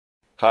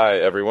Hi,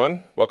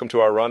 everyone. Welcome to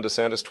our Ron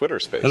DeSantis Twitter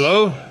space.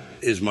 Hello?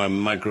 Is my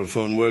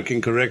microphone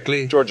working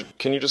correctly? George,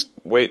 can you just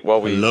wait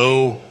while we...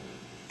 Hello?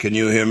 Can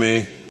you hear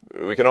me?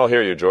 We can all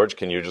hear you, George.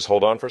 Can you just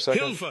hold on for a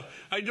second? Hilfa,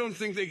 I don't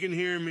think they can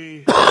hear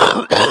me.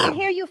 I can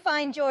hear you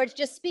fine, George.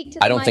 Just speak to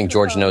the I don't think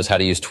George knows how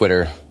to use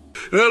Twitter.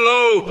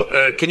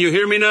 Hello? Can you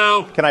hear me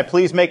now? Can I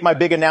please make my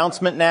big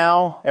announcement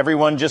now?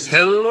 Everyone just...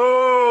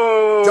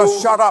 Hello?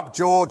 Just shut up,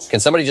 George. Can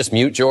somebody just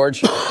mute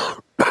George?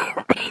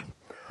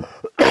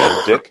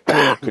 Dick,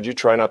 could you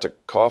try not to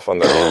cough on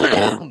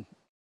the...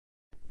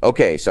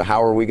 Okay, so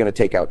how are we going to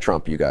take out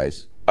Trump, you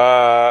guys?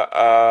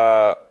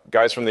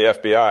 Guys from the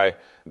FBI,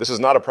 this is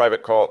not a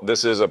private call.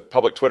 This is a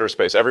public Twitter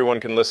space. Everyone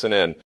can listen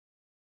in.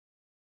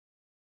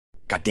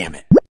 God damn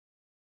it.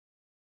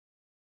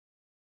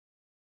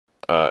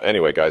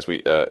 Anyway, guys,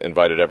 we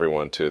invited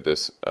everyone to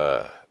this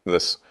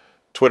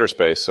Twitter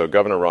space, so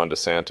Governor Ron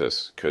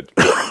DeSantis could...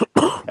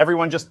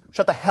 Everyone just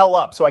shut the hell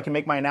up so I can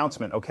make my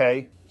announcement,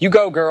 okay? You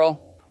go,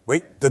 girl.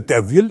 Wait, the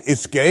devil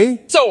is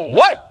gay? So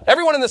what?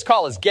 Everyone in this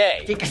call is gay.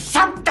 I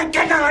happen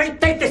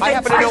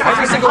to know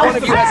every single one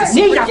of you has a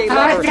secret gay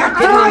lover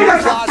hidden in your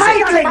closet.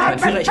 Mein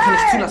Führer, ich kann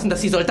nicht zulassen,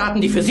 dass die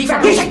Soldaten, die für Sie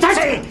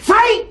verwenden...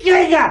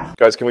 Feiglinge!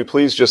 Guys, can we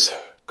please just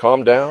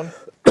calm down?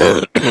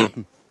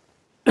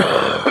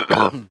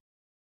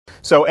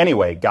 So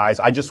anyway, guys,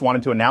 I just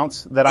wanted to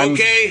announce that I'm...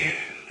 Okay,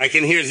 I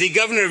can hear the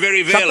governor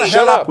very well.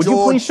 Shut up, Would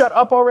you please shut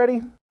up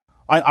already?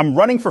 I'm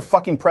running for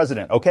fucking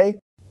president, okay?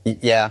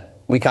 Yeah,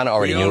 we kind of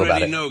already knew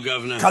about it. Know,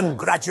 Governor.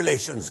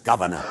 Congratulations,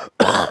 Governor.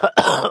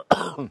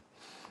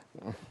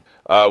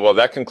 Well,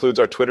 that concludes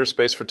our Twitter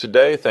space for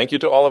today. Thank you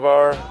to all of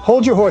our...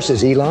 Hold your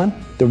horses, Elon.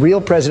 The real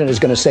president is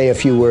going to say a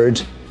few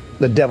words.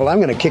 The devil, I'm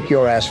going to kick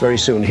your ass very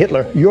soon.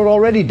 Hitler, you're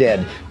already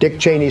dead.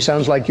 Dick Cheney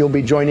sounds like you'll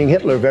be joining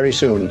Hitler very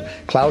soon.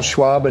 Klaus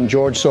Schwab and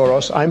George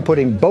Soros, I'm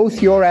putting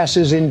both your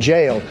asses in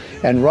jail.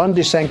 And Ron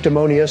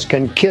DeSanctimonious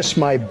can kiss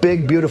my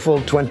big, beautiful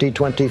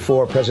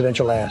 2024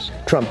 presidential ass.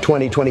 Trump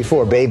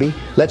 2024, baby.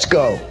 Let's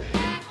go.